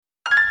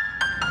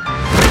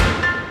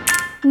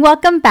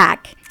Welcome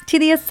back to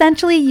the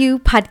Essentially You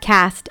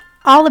podcast,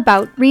 all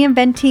about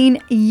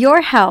reinventing your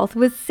health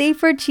with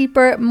safer,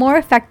 cheaper, more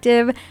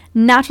effective,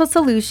 natural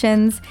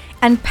solutions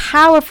and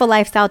powerful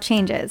lifestyle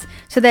changes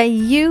so that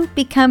you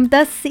become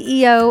the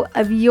CEO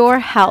of your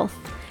health.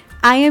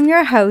 I am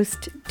your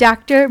host,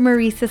 Dr.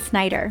 Marisa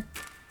Snyder.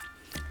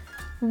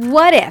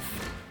 What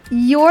if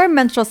your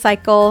menstrual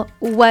cycle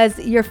was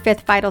your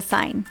fifth vital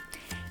sign?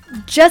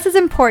 Just as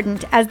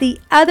important as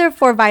the other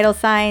four vital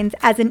signs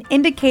as an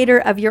indicator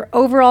of your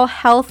overall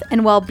health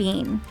and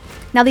well-being.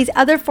 Now, these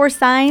other four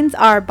signs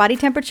are body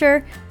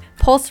temperature,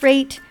 pulse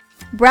rate,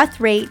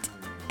 breath rate,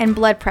 and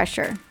blood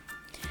pressure.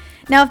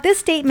 Now, if this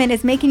statement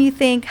is making you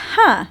think,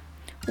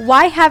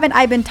 why haven't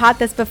I been taught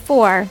this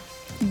before?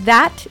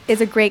 That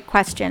is a great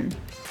question.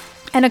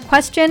 And a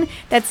question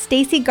that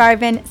Stacy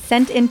Garvin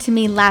sent in to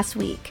me last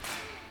week.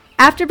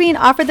 After being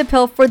offered the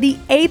pill for the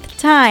 8th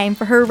time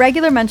for her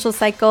regular menstrual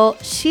cycle,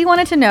 she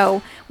wanted to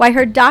know why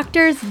her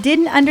doctors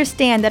didn't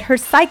understand that her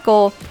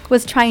cycle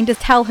was trying to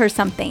tell her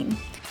something.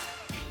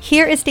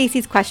 Here is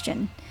Stacy's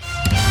question.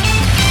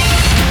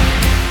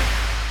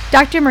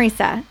 Dr.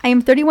 Marisa, I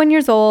am 31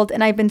 years old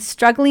and I've been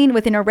struggling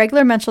with an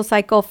irregular menstrual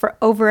cycle for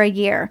over a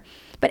year.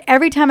 But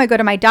every time I go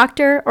to my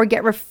doctor or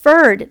get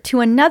referred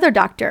to another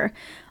doctor,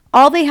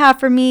 all they have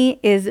for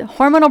me is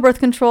hormonal birth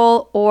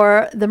control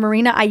or the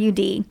Mirena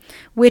IUD,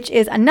 which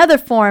is another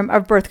form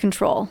of birth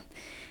control.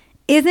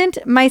 Isn't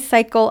my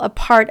cycle a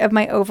part of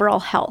my overall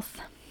health?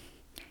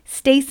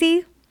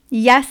 Stacy,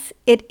 yes,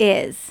 it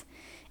is.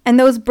 And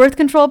those birth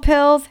control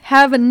pills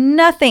have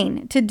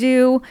nothing to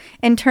do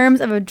in terms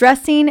of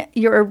addressing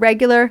your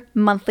irregular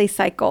monthly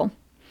cycle.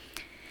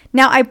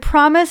 Now, I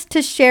promise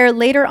to share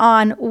later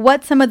on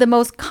what some of the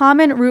most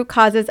common root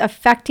causes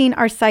affecting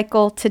our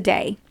cycle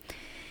today.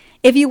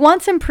 If you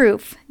want some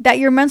proof that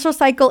your menstrual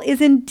cycle is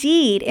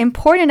indeed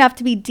important enough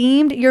to be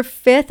deemed your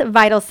fifth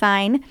vital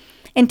sign,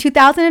 in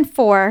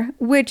 2004,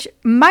 which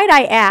might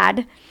I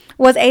add,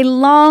 was a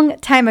long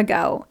time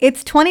ago.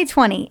 It's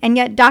 2020, and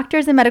yet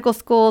doctors and medical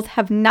schools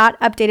have not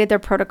updated their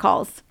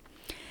protocols.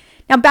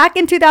 Now, back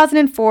in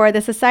 2004, the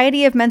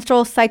Society of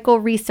Menstrual Cycle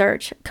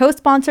Research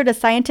co-sponsored a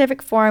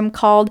scientific forum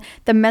called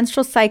The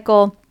Menstrual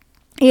Cycle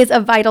is a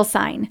Vital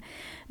Sign.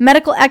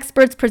 Medical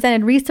experts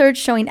presented research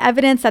showing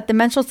evidence that the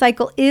menstrual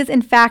cycle is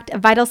in fact a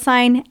vital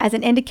sign as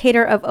an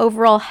indicator of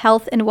overall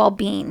health and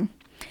well-being.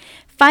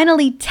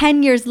 Finally,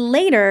 10 years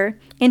later,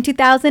 in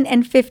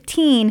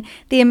 2015,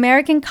 the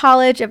American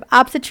College of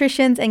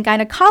Obstetricians and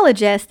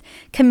Gynecologists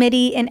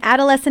Committee in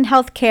Adolescent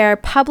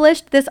Healthcare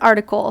published this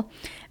article,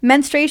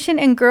 Menstruation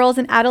in Girls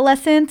and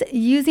Adolescents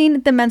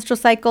Using the Menstrual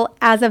Cycle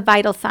as a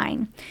Vital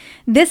Sign.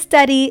 This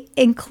study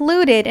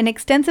included an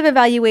extensive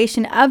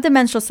evaluation of the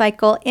menstrual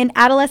cycle in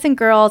adolescent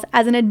girls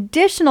as an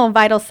additional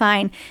vital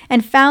sign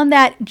and found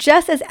that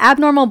just as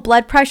abnormal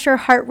blood pressure,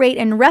 heart rate,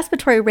 and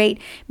respiratory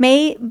rate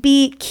may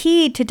be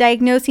key to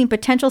diagnosing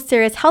potential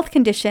serious health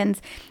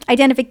conditions,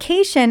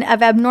 identification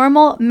of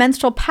abnormal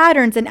menstrual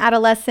patterns in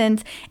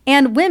adolescents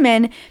and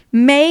women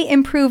may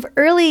improve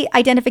early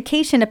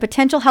identification of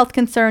potential health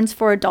concerns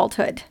for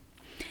adulthood.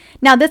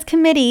 Now, this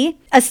committee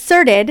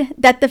asserted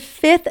that the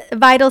fifth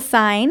vital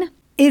sign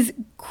is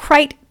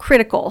quite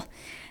critical,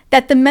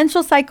 that the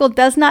menstrual cycle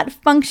does not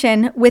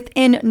function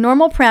within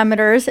normal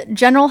parameters.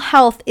 General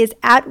health is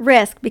at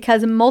risk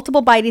because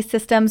multiple body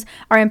systems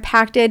are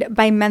impacted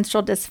by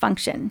menstrual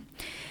dysfunction.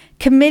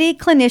 Committee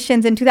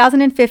clinicians in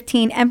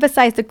 2015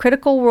 emphasized the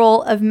critical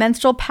role of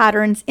menstrual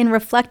patterns in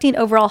reflecting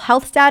overall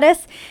health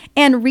status,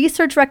 and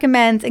research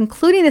recommends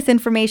including this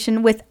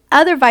information with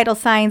other vital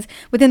signs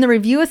within the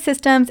review of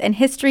systems and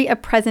history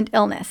of present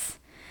illness.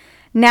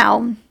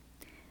 Now,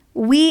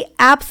 we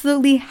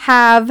absolutely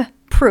have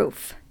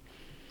proof.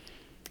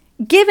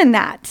 Given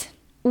that,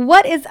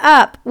 what is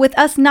up with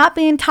us not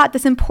being taught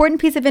this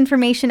important piece of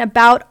information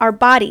about our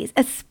bodies,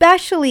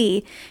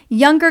 especially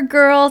younger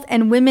girls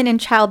and women in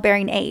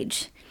childbearing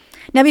age?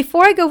 Now,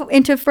 before I go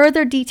into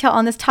further detail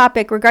on this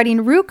topic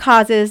regarding root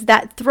causes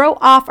that throw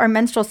off our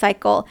menstrual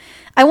cycle,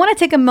 I want to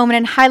take a moment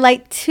and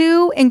highlight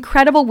two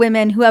incredible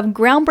women who have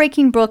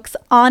groundbreaking books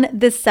on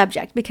this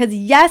subject. Because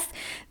yes,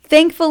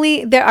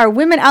 thankfully, there are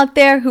women out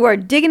there who are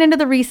digging into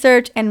the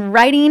research and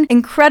writing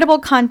incredible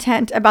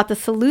content about the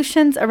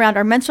solutions around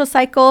our menstrual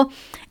cycle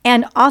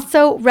and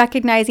also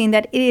recognizing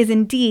that it is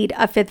indeed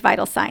a fifth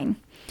vital sign.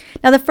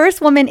 Now, the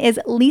first woman is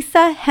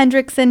Lisa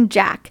Hendrickson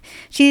Jack.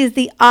 She is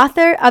the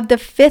author of The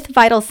Fifth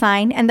Vital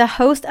Sign and the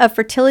host of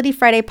Fertility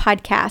Friday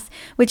podcast,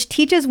 which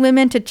teaches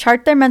women to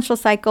chart their menstrual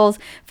cycles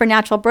for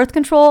natural birth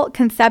control,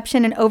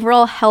 conception, and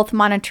overall health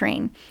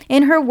monitoring.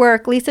 In her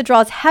work, Lisa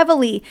draws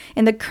heavily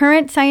in the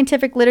current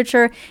scientific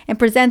literature and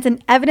presents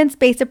an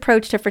evidence-based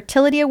approach to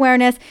fertility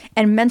awareness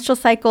and menstrual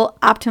cycle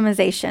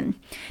optimization.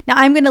 Now,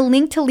 I'm going to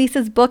link to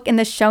Lisa's book in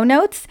the show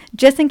notes,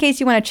 just in case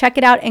you want to check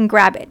it out and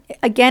grab it.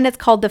 Again, it's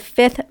called The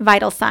Fifth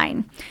Vital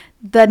Sign.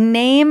 The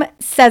name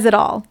says it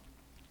all.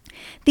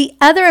 The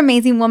other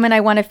amazing woman I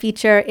want to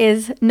feature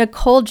is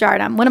Nicole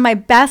Jardim, one of my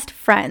best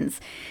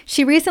friends.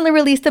 She recently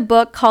released a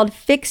book called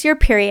Fix Your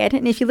Period.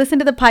 And if you listen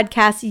to the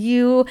podcast,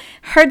 you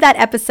heard that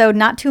episode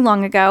not too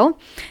long ago.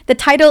 The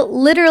title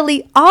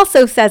literally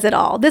also says it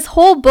all. This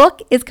whole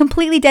book is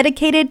completely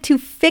dedicated to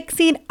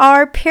fixing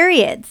our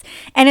periods.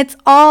 And it's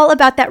all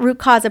about that root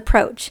cause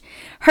approach.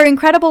 Her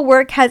incredible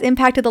work has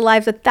impacted the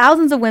lives of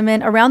thousands of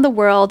women around the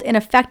world in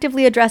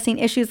effectively addressing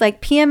issues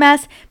like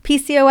PMS,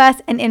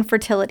 PCOS, and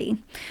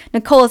infertility.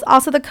 Nicole is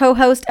also the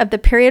co-host of The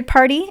Period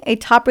Party, a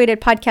top-rated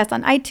podcast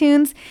on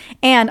iTunes,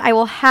 and I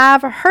will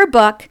have her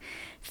book,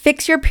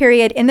 Fix Your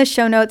Period, in the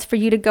show notes for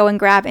you to go and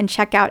grab and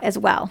check out as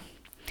well.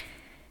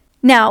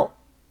 Now,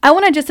 I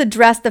want to just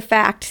address the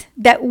fact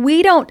that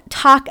we don't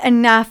talk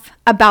enough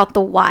about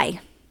the why.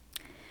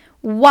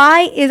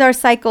 Why is our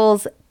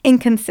cycles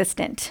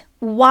inconsistent?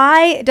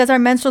 Why does our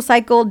menstrual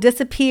cycle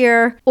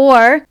disappear,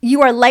 or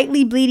you are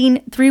lightly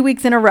bleeding 3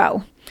 weeks in a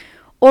row?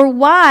 Or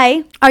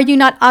why are you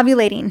not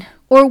ovulating?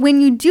 Or when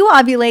you do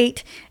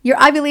ovulate,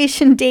 your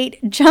ovulation date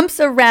jumps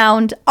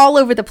around all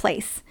over the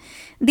place.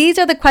 These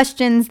are the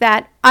questions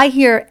that I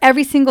hear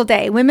every single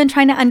day. Women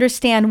trying to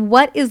understand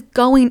what is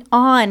going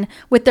on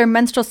with their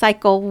menstrual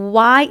cycle.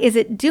 Why is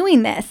it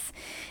doing this?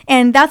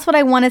 And that's what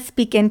I want to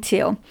speak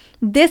into.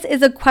 This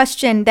is a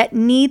question that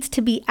needs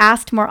to be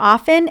asked more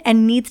often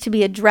and needs to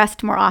be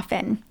addressed more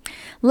often.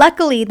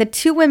 Luckily, the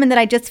two women that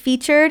I just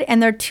featured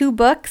and their two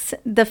books,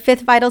 The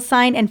Fifth Vital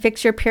Sign and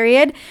Fix Your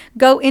Period,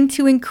 go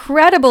into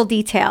incredible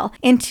detail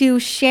into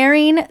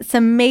sharing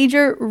some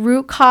major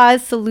root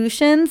cause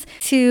solutions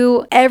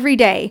to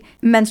everyday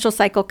menstrual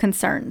cycle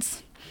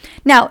concerns.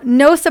 Now,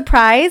 no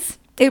surprise,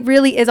 it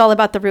really is all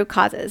about the root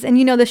causes. And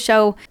you know, this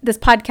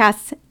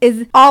podcast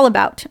is all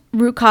about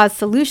root cause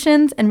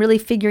solutions and really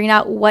figuring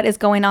out what is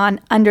going on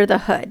under the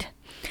hood.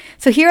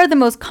 So here are the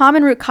most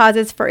common root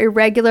causes for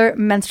irregular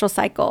menstrual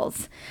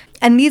cycles.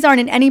 And these aren't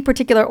in any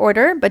particular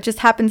order, but just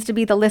happens to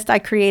be the list I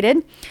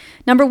created.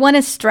 Number 1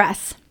 is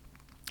stress.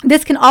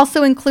 This can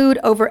also include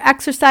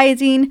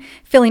over-exercising,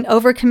 feeling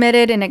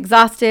overcommitted and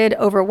exhausted,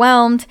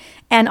 overwhelmed,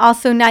 and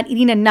also not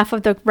eating enough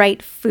of the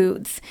right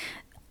foods.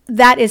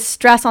 That is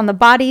stress on the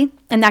body,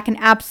 and that can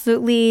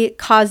absolutely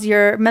cause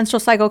your menstrual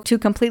cycle to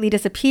completely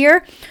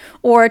disappear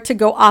or to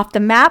go off the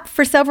map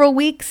for several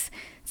weeks.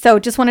 So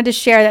just wanted to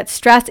share that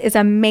stress is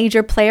a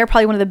major player,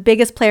 probably one of the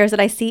biggest players that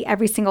I see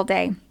every single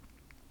day.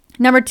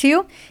 Number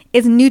 2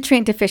 is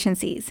nutrient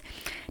deficiencies.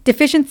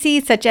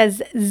 Deficiencies such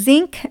as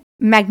zinc,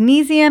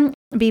 magnesium,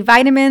 B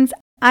vitamins,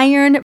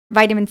 iron,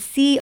 vitamin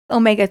C,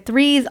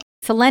 omega-3s,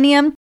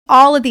 selenium.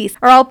 All of these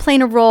are all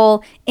playing a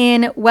role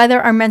in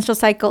whether our menstrual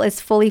cycle is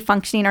fully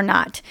functioning or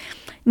not.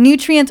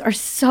 Nutrients are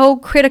so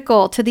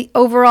critical to the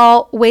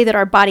overall way that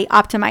our body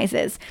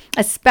optimizes,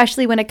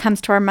 especially when it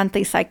comes to our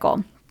monthly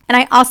cycle. And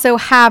I also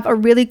have a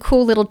really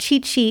cool little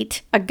cheat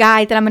sheet, a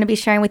guide that I'm going to be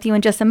sharing with you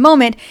in just a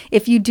moment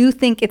if you do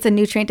think it's a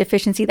nutrient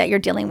deficiency that you're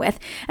dealing with.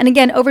 And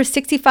again, over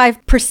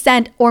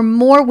 65% or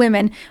more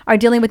women are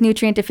dealing with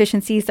nutrient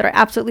deficiencies that are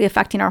absolutely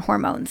affecting our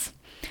hormones.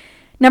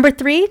 Number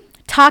 3,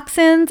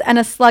 toxins and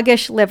a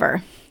sluggish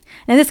liver.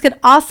 And this could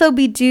also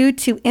be due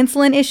to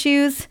insulin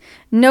issues.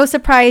 No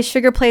surprise,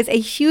 sugar plays a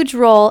huge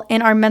role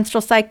in our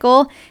menstrual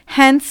cycle,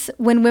 hence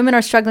when women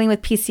are struggling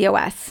with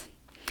PCOS.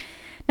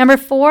 Number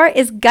 4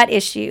 is gut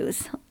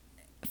issues.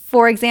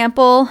 For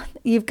example,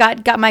 you've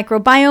got gut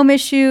microbiome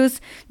issues,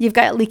 you've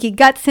got leaky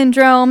gut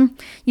syndrome.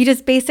 You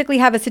just basically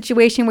have a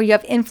situation where you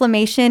have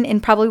inflammation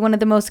in probably one of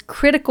the most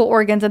critical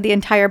organs of the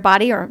entire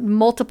body or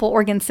multiple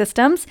organ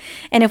systems.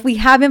 And if we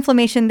have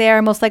inflammation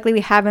there, most likely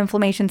we have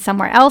inflammation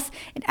somewhere else.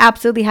 It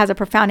absolutely has a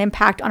profound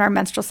impact on our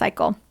menstrual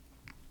cycle.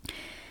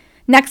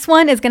 Next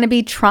one is going to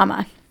be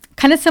trauma.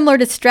 Kind of similar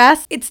to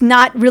stress, it's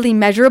not really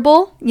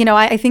measurable.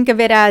 I think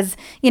of it as,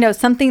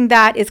 something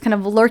that is kind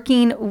of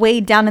lurking way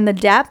down in the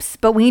depths.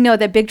 But we know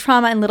that big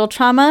trauma and little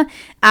trauma,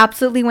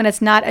 absolutely, when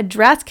it's not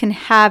addressed, can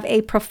have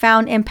a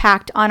profound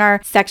impact on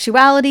our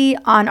sexuality,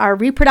 on our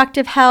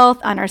reproductive health,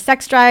 on our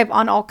sex drive,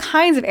 on all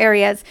kinds of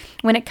areas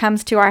when it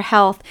comes to our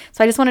health.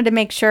 So I just wanted to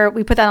make sure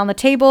we put that on the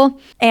table.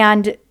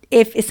 And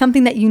if it's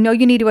something that you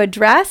need to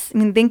address,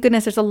 thank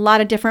goodness there's a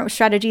lot of different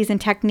strategies and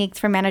techniques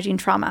for managing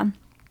trauma.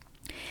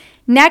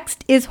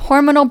 Next is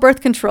hormonal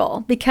birth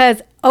control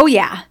because,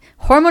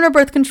 hormonal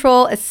birth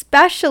control,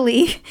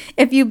 especially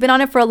if you've been on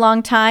it for a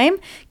long time,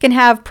 can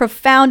have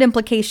profound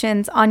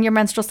implications on your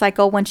menstrual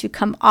cycle once you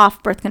come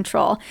off birth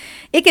control.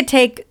 It could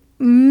take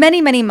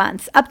many, many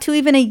months, up to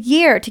even a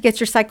year to get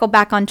your cycle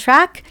back on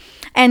track.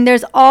 And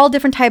there's all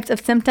different types of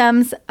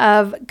symptoms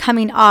of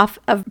coming off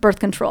of birth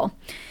control.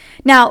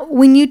 Now,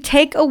 when you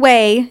take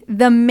away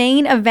the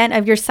main event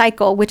of your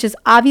cycle, which is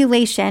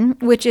ovulation,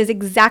 which is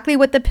exactly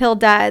what the pill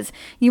does,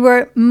 you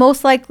are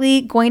most likely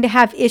going to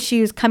have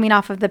issues coming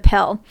off of the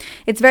pill.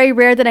 It's very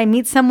rare that I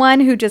meet someone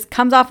who just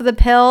comes off of the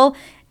pill,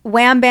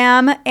 wham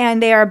bam,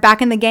 and they are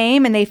back in the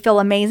game and they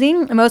feel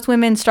amazing. Most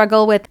women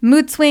struggle with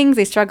mood swings,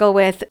 they struggle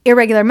with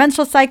irregular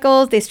menstrual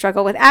cycles, they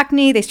struggle with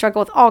acne, they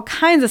struggle with all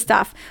kinds of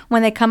stuff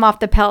when they come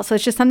off the pill. So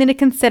it's just something to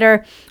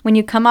consider. When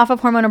you come off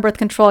of hormonal birth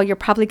control, you're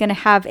probably going to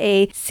have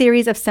a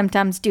series of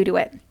symptoms due to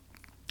it.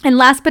 And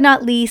last but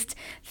not least,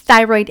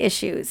 thyroid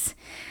issues.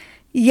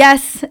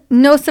 Yes,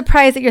 no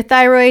surprise that your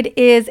thyroid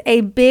is a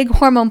big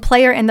hormone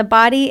player in the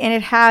body, and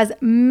it has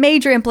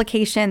major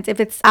implications if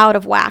it's out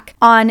of whack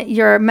on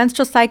your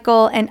menstrual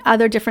cycle and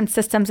other different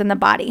systems in the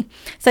body.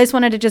 So I just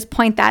wanted to just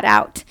point that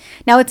out.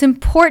 Now, it's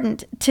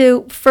important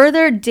to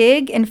further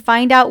dig and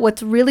find out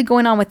what's really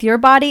going on with your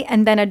body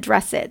and then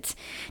address it.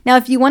 Now,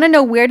 if you want to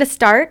know where to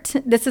start,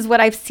 this is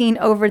what I've seen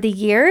over the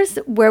years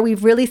where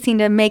we've really seen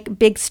to make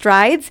big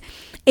strides,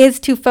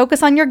 is to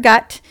focus on your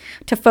gut,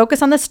 to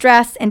focus on the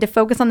stress, and to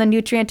focus on the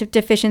nutrient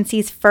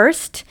deficiencies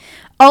first.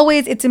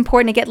 Always, it's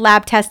important to get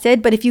lab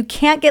tested, but if you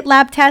can't get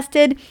lab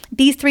tested,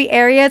 these 3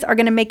 areas are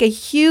going to make a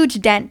huge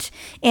dent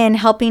in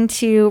helping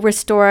to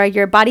restore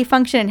your body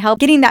function and help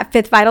getting that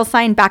 5th vital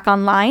sign back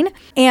online.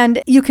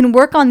 And you can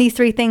work on these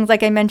 3 things,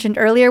 like I mentioned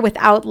earlier,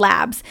 without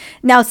labs.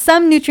 Now,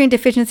 some nutrient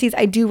deficiencies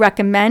I do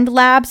recommend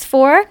labs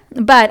for,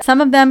 but some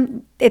of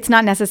them, it's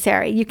not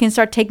necessary. You can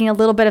start taking a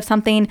little bit of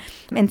something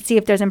and see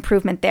if there's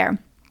improvement there.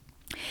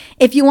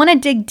 If you want to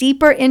dig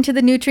deeper into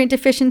the nutrient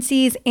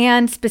deficiencies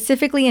and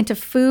specifically into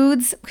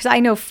foods, because I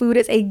know food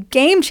is a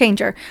game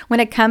changer when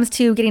it comes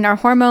to getting our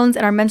hormones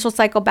and our menstrual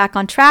cycle back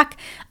on track.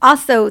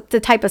 Also, the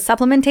type of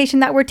supplementation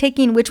that we're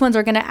taking, which ones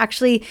are going to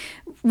actually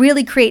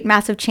really create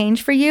massive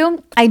change for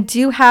you. I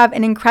do have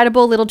an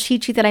incredible little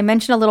cheat sheet that I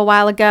mentioned a little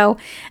while ago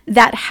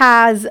that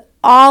has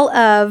all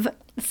of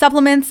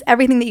supplements,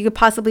 everything that you could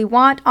possibly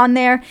want on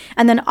there.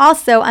 And then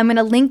also I'm going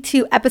to link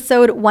to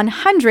episode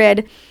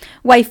 100,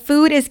 why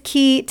food is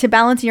key to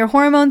balancing your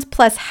hormones,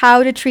 plus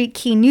how to treat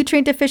key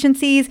nutrient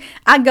deficiencies.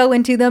 I go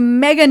into the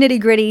mega nitty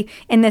gritty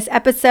in this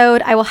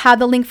episode. I will have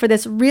the link for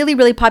this really,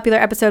 really popular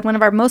episode, one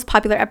of our most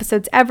popular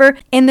episodes ever,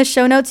 in the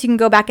show notes. You can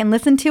go back and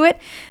listen to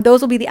it. Those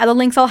will be the other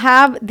links I'll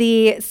have,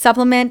 the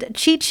supplement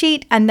cheat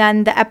sheet and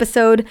then the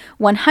episode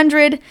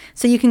 100.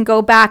 So you can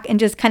go back and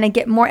just kind of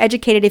get more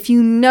educated. If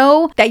you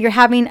know that you're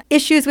having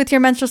issues with your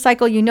menstrual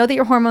cycle, you know that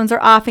your hormones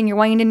are off and you're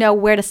wanting to know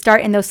where to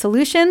start in those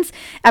solutions,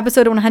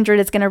 episode 100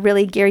 is going to really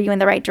gear you in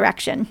the right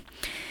direction.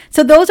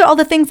 So those are all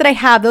the things that I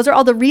have. Those are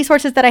all the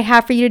resources that I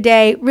have for you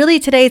today. Really,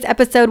 today's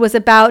episode was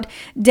about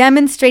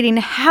demonstrating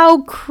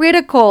how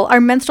critical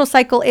our menstrual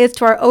cycle is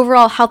to our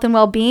overall health and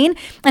well-being,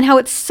 and how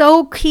it's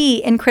so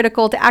key and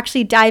critical to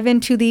actually dive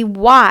into the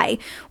why.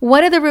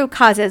 What are the root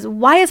causes?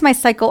 Why is my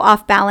cycle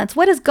off balance?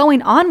 What is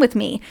going on with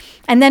me?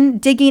 And then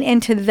digging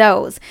into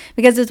those,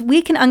 because as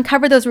we can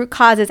uncover those root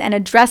causes and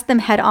address them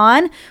head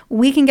on,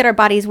 we can get our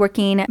bodies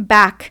working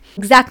back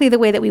exactly the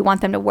way that we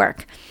want them to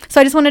work. So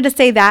I just wanted to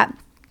say that.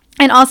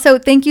 And also,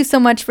 thank you so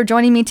much for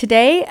joining me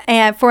today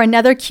for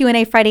another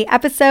Q&A Friday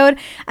episode.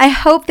 I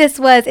hope this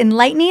was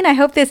enlightening. I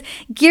hope this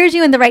gears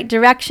you in the right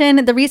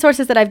direction. The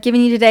resources that I've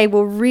given you today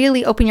will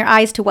really open your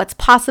eyes to what's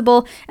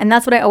possible. And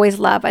that's what I always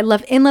love. I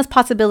love endless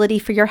possibility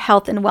for your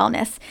health and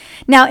wellness.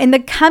 Now, in the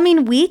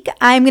coming week,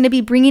 I'm going to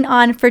be bringing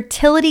on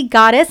fertility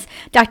goddess,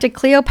 Dr.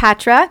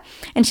 Cleopatra,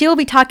 and she will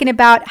be talking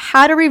about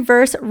how to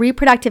reverse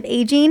reproductive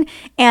aging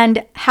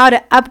and how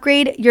to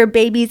upgrade your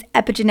baby's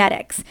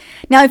epigenetics.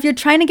 Now, if you're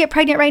trying to get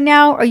pregnant right now,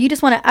 or you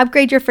just want to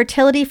upgrade your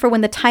fertility for when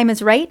the time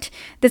is right,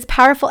 this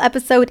powerful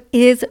episode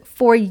is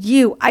for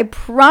you. I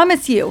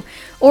promise you.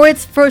 Or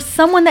it's for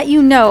someone that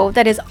you know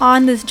that is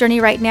on this journey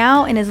right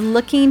now and is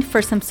looking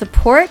for some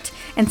support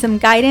and some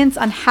guidance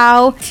on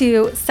how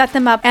to set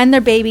them up and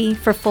their baby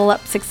for full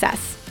up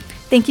success.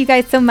 Thank you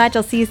guys so much.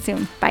 I'll see you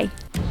soon. Bye.